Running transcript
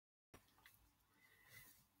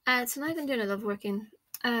Tonight I'm doing a love working.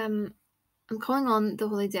 I'm calling on the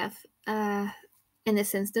Holy Death in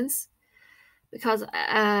this instance because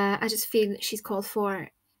I just feel that she's called for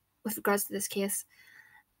with regards to this case.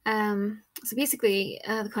 So basically,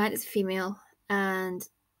 the client is a female, and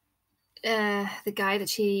the guy that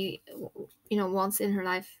she wants in her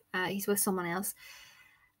life, he's with someone else.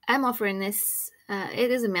 I'm offering this.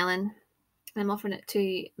 It is a melon. I'm offering it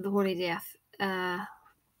to the Holy Death.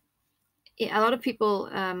 A lot of people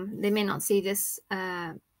they may not see this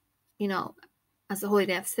you know as the Holy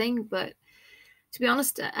Death thing, but to be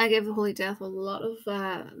honest, I give the Holy Death a lot of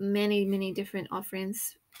many different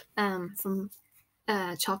offerings, from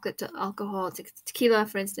chocolate to alcohol to tequila,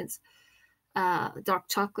 for instance, dark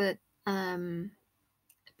chocolate,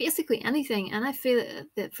 basically anything. And I feel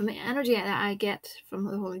that from the energy that I get from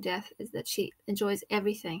the Holy Death is that she enjoys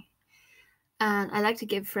everything. And I like to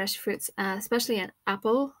give fresh fruits, especially an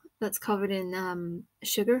apple that's covered in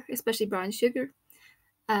sugar, especially brown sugar.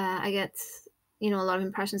 I get, a lot of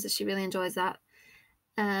impressions that she really enjoys that.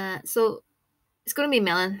 So it's going to be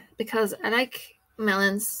melon because I like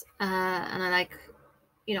melons, and I like,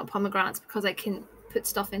 pomegranates because I can put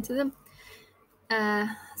stuff into them.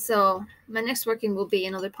 So my next working will be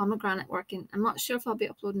another pomegranate working. I'm not sure if I'll be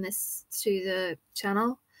uploading this to the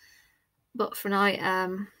channel, but for now,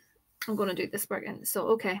 I'm going to do this working. So,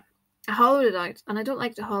 okay, I hollowed it out, and I don't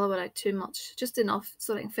like to hollow it out too much, just enough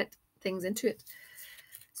so I can fit things into it.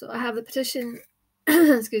 So I have the petition,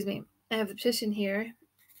 excuse me, I have the petition here,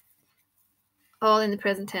 all in the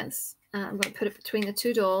present tense. I'm going to put it between the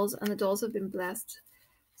two dolls, and the dolls have been blessed.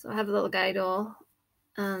 So I have a little guy doll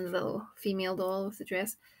and the little female doll with the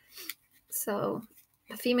dress. So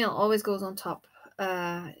the female always goes on top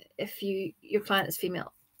if your client is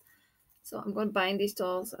female. So I'm going to bind these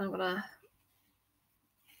dolls, and I'm going to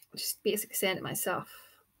just basically send it myself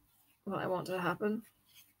what I want to happen.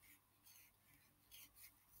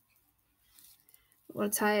 I'm going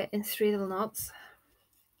to tie it in 3 little knots.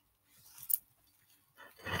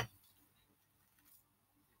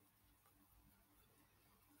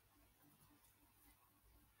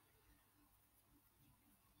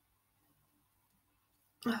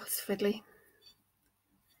 Oh, it's fiddly.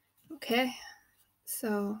 Okay,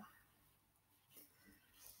 so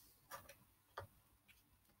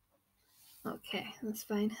okay, that's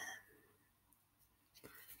fine.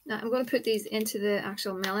 Now I'm going to put these into the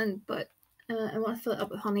actual melon, but I want to fill it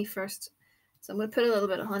up with honey first. So I'm going to put a little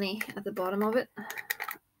bit of honey at the bottom of it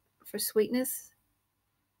for sweetness.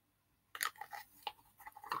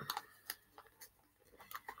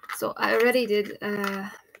 So I already did,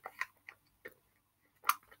 I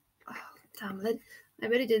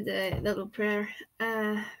already did the little prayer,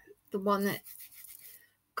 the one that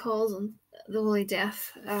calls on the Holy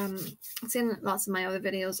Death. It's in lots of my other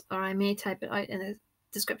videos, or I may type it out in the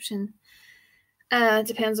description. It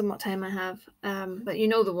depends on what time I have. But you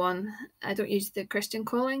know the one. I don't use the Christian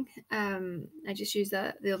calling. I just use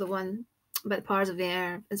the other one about the powers of the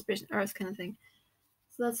air, inspiration, earth kind of thing.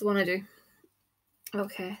 So that's the one I do.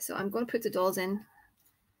 Okay, so I'm going to put the dolls in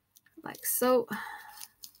like so.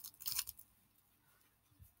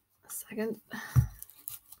 A second.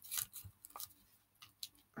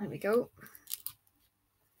 There we go.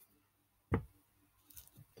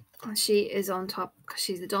 And she is on top because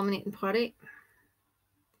she's the dominating party.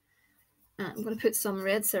 And I'm going to put some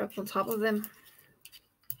red syrup on top of them.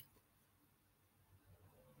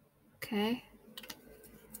 Okay.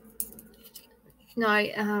 Now,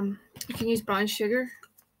 you can use brown sugar.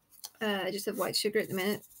 I just have white sugar at the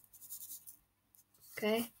minute.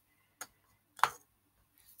 Okay.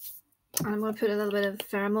 And I'm going to put a little bit of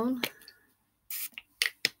pheromone.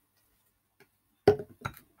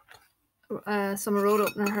 Some road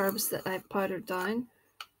opener herbs that I've powdered down.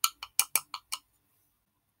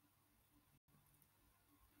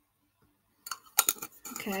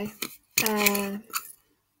 Okay.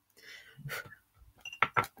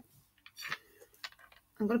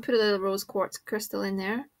 I'm going to put a little rose quartz crystal in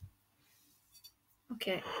there.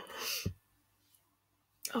 Okay.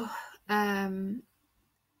 Oh,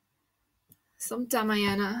 some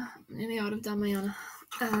Damayana. I'm nearly out of Damayana.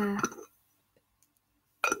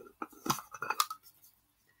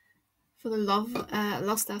 For the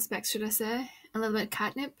lust aspects, should I say? A little bit of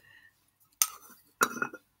catnip.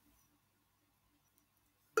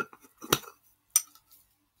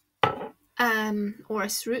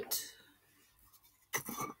 Orris root.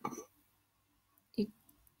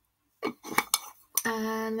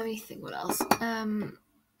 And let me think what else. I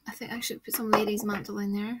think I should put some lady's mantle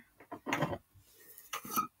in there.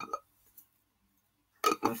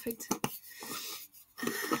 Perfect.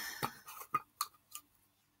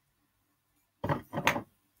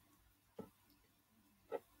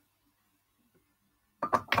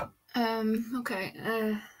 Okay,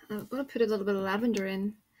 I'm gonna put a little bit of lavender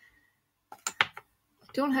in.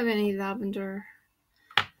 Don't have any lavender.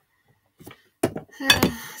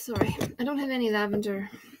 Sorry, I don't have any lavender,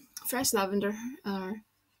 fresh lavender.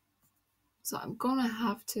 So I'm gonna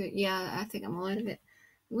have to. Yeah, I think I'm all out of it.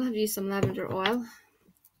 I'm gonna have to use some lavender oil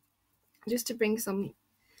just to bring some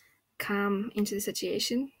calm into the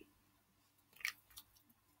situation.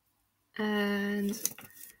 And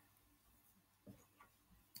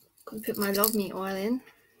I'm gonna put my Love Me oil in.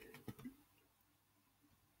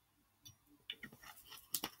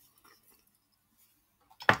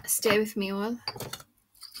 Stay With Me oil.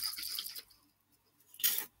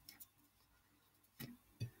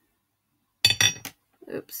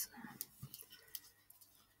 Oops.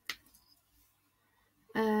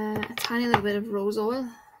 A tiny little bit of rose oil.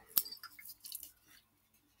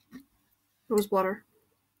 Rose water.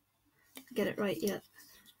 Get it right yet.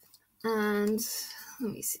 And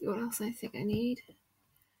let me see what else I think I need.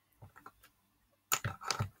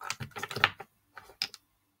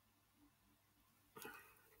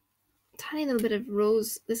 Tiny little bit of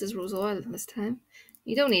rose. This is rose oil this time.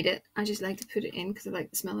 You don't need it. I just like to put it in because I like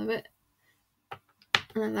the smell of it.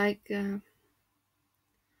 And I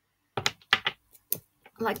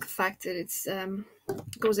like the fact that it's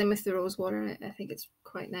goes in with the rose water. I think it's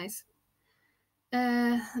quite nice.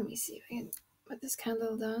 Let me see if I can put this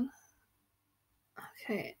candle down.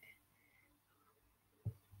 Okay.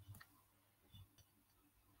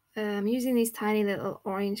 I'm using these tiny little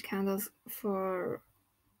orange candles for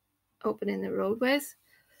opening the roadways,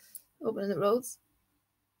 opening the roads.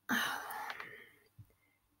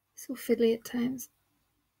 So fiddly at times.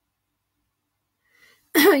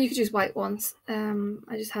 You could use white ones.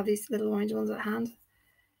 I just have these little orange ones at hand.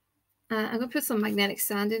 I'm going to put some magnetic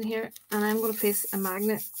sand in here, and I'm going to place a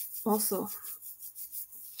magnet also.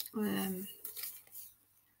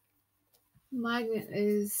 Magnet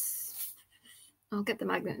is... I'll get the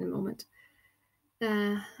magnet in a moment.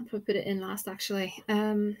 I'll probably put it in last, actually.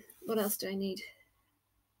 What else do I need?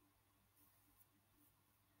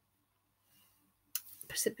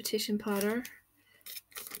 Precipitation powder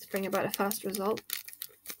to bring about a fast result.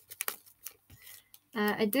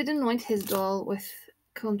 I did anoint his doll with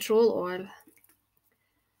control oil.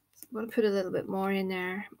 So I'm going to put a little bit more in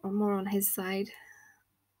there, or more on his side.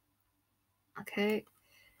 Okay.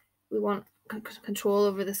 We want control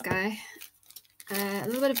over this guy. A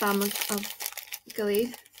little bit of balm of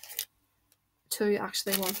Gilead. Two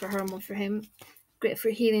actually, one for her and one for him. Great for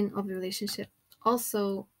healing of the relationship.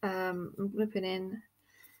 Also, I'm going to put in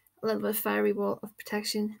a little bit of fiery wall of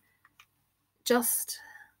protection, just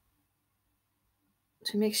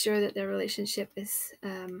to make sure that their relationship is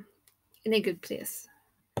in a good place.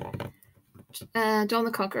 Dawn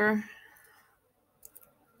the Conqueror.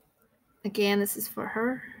 Again, this is for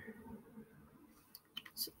her,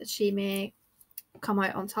 so that she may come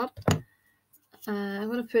out on top. I'm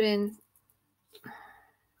going to put in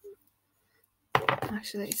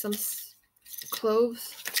actually some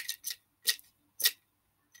cloves.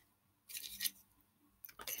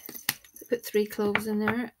 Okay. So put 3 cloves in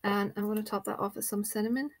there, and I'm going to top that off with some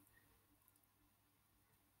cinnamon.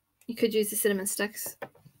 You could use the cinnamon sticks.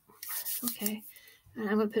 Okay. And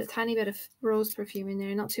I'm going to put a tiny bit of rose perfume in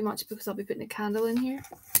there, not too much because I'll be putting a candle in here.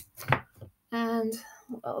 And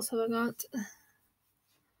what else have I got?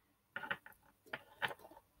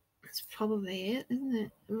 That's probably it, isn't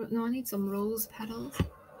it? No, I need some rose petals.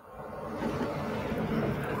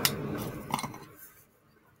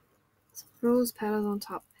 Some rose petals on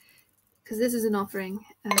top, because this is an offering.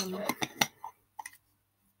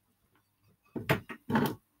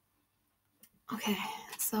 Okay,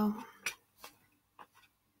 so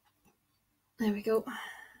there we go.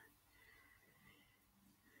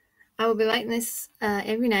 I will be lighting this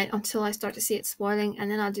every night until I start to see it spoiling, and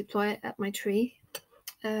then I'll deploy it at my tree.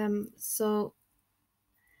 So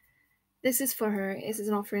this is for her. This is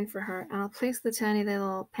an offering for her, and I'll place the tiny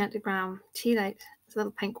little pentagram tea light, this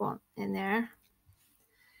little pink one, in there.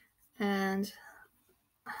 And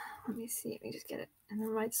let me see, let me just get it in the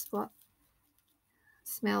right spot. It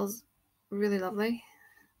smells really lovely.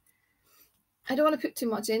 I don't want to put too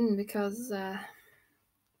much in because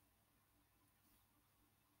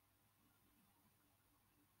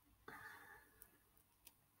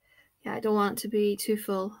yeah, I don't want it to be too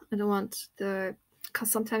full. I don't want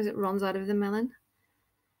because sometimes it runs out of the melon.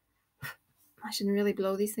 I shouldn't really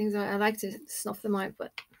blow these things out. I like to snuff them out,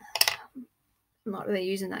 but I'm not really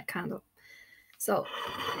using that candle. So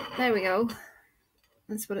there we go.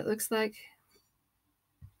 That's what it looks like.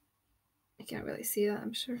 I can't really see that,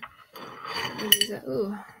 I'm sure.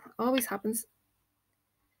 Ooh, always happens.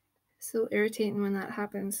 So irritating when that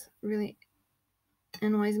happens. Really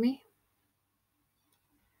annoys me.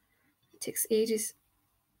 It takes ages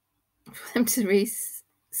for them to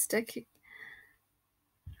re-stick.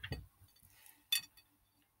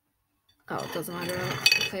 Oh, it doesn't matter.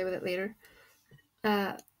 I'll play with it later.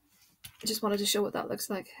 I just wanted to show what that looks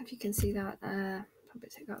like. If you can see that, probably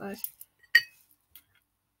take that out.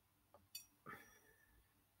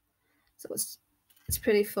 So it's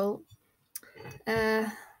pretty full.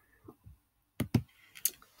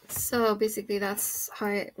 So basically that's how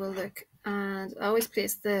it will look. And I always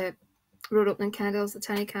place the road opening candles, the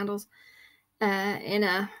tiny candles, in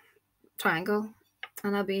a triangle,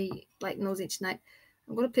 and I'll be lighting those each night.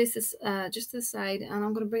 I'm going to place this just to the side, and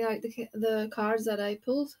I'm going to bring out the cards that I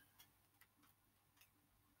pulled.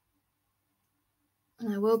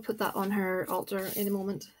 And I will put that on her altar in a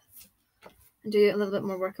moment and do a little bit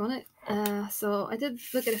more work on it. So I did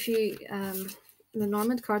look at a few the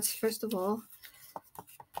Normand cards first of all.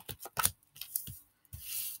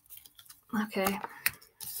 Okay.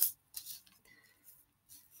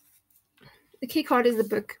 The key card is the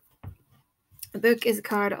book. The book is a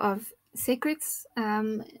card of secrets,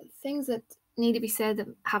 things that need to be said that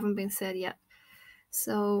haven't been said yet.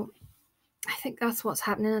 So I think that's what's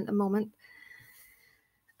happening at the moment.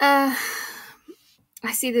 I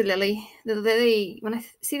see the lily. The lily. When I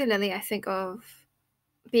see the lily, I think of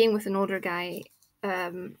being with an older guy,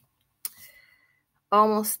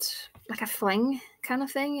 almost like a fling kind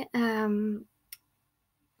of thing.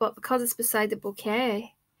 But because it's beside the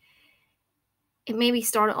bouquet, it maybe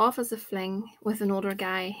started off as a fling with an older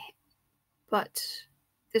guy, but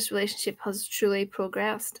this relationship has truly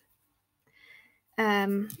progressed.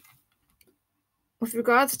 With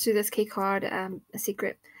regards to this key card, a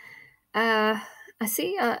secret, I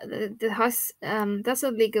see the house. That's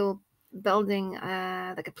a legal building,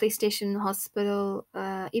 like a police station, hospital,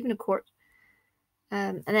 even a court.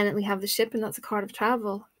 And then we have the ship, and that's a card of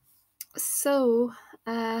travel. So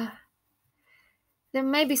there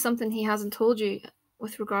may be something he hasn't told you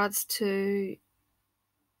with regards to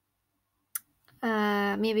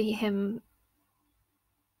maybe him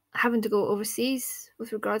having to go overseas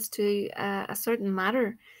with regards to a certain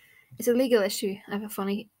matter. It's a legal issue. I have a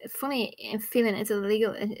funny feeling it's a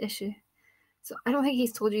legal issue. So I don't think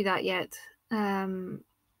he's told you that yet. But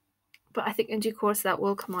I think in due course that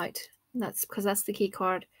will come out. That's because that's the key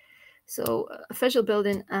card. So official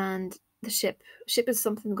building and the ship. Ship is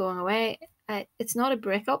something going away. It's not a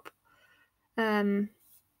breakup.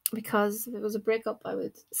 Because if it was a breakup, I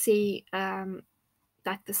would see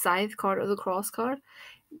like the scythe card or the cross card.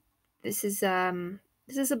 This is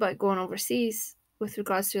about going overseas with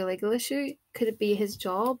regards to a legal issue. Could it be his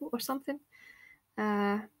job or something?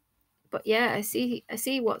 But yeah, I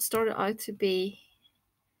see what started out to be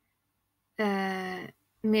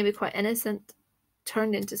maybe quite innocent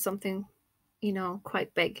turned into something,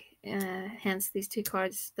 quite big. Hence these two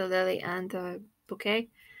cards, the lily and the bouquet.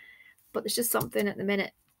 But there's just something at the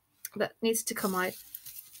minute that needs to come out.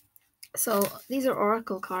 So these are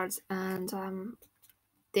oracle cards, and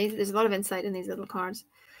there's a lot of insight in these little cards.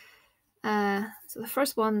 So the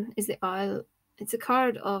first one is the owl. It's a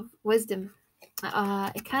card of wisdom.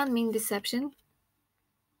 It can mean deception.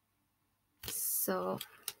 So,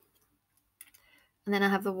 and then I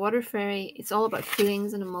have the water fairy. It's all about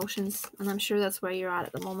feelings and emotions, and I'm sure that's where you're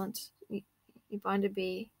at the moment. You're bound to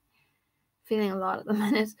be feeling a lot at the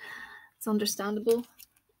minute. It's understandable.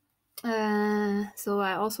 So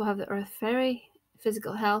I also have the earth fairy,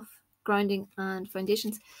 physical health, grounding, and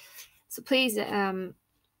foundations. So please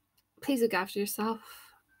look after yourself.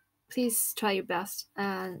 Please try your best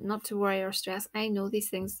not to worry or stress. I know these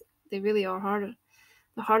things, they really are hard.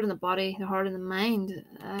 They're hard on the body, they're hard on the mind.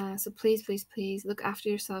 So please look after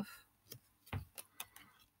yourself.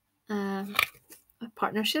 A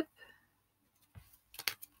partnership.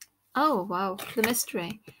 Oh wow, the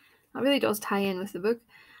mystery. That really does tie in with the book.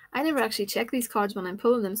 I never actually check these cards when I'm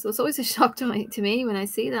pulling them, so it's always a shock to me when I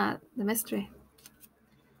see that, the mystery.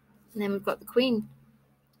 And then we've got the queen.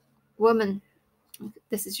 Woman.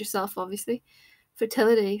 This is yourself, obviously.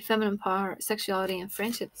 Fertility, feminine power, sexuality, and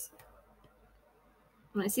friendships.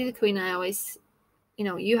 When I see the queen, I always,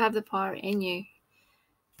 you have the power in you,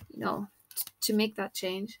 to make that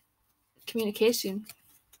change. Communication.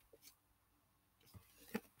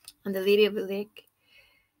 And the lady of the lake.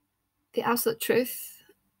 The absolute truth,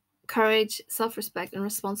 courage, self-respect, and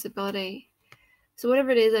responsibility. So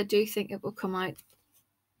whatever it is, I do think it will come out.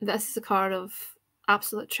 This is a card of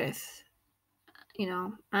absolute truth,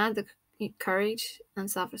 and the courage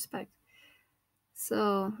and self-respect.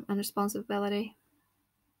 So, and responsibility.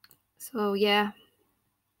 So, yeah.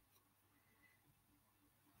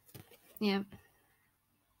 Yeah.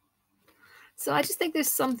 So I just think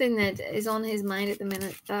there's something that is on his mind at the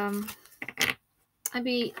minute. I'd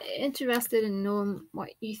be interested in knowing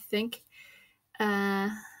what you think.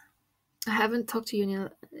 I haven't talked to you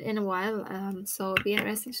in a while, so it'd be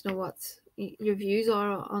interesting to know what your views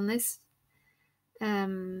are on this.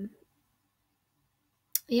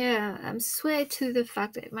 Yeah, I'm swayed to the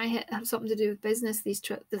fact that it might have something to do with business. The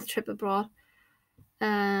trip abroad.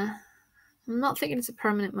 I'm not thinking it's a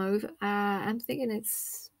permanent move. I'm thinking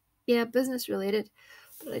it's business related.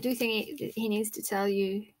 But I do think he needs to tell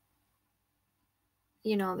you.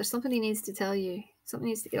 There's something he needs to tell you. Something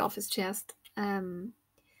needs to get off his chest. I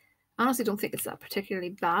honestly don't think it's that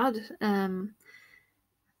particularly bad. I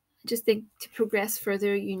just think to progress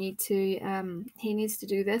further, you need to. He needs to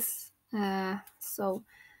do this. So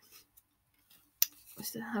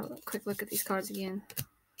let's have a quick look at these cards again.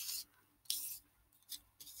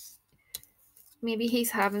 Maybe he's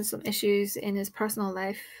having some issues in his personal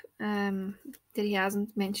life that he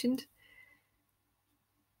hasn't mentioned.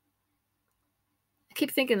 I keep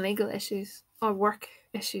thinking legal issues or work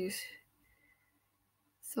issues.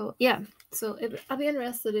 So yeah, I'll be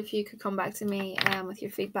interested if you could come back to me with your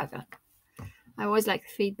feedback. I always like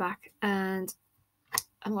feedback, and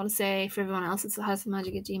I'm going to say for everyone else, it's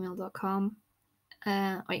thehouseofmagick@gmail.com.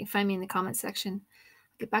 Or you can find me in the comments section.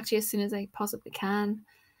 I'll get back to you as soon as I possibly can.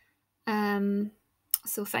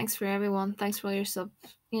 So thanks for everyone. Thanks for all your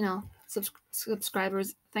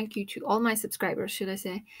subscribers. Thank you to all my subscribers, should I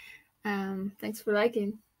say. Thanks for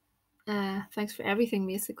liking. Thanks for everything,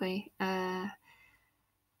 basically. I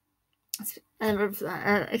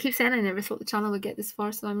keep saying I never thought the channel would get this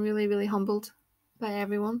far, so I'm really, really humbled by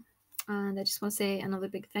everyone. And I just want to say another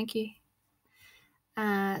big thank you.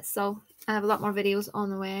 So I have a lot more videos on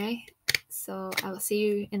the way. So I will see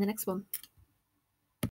you in the next one.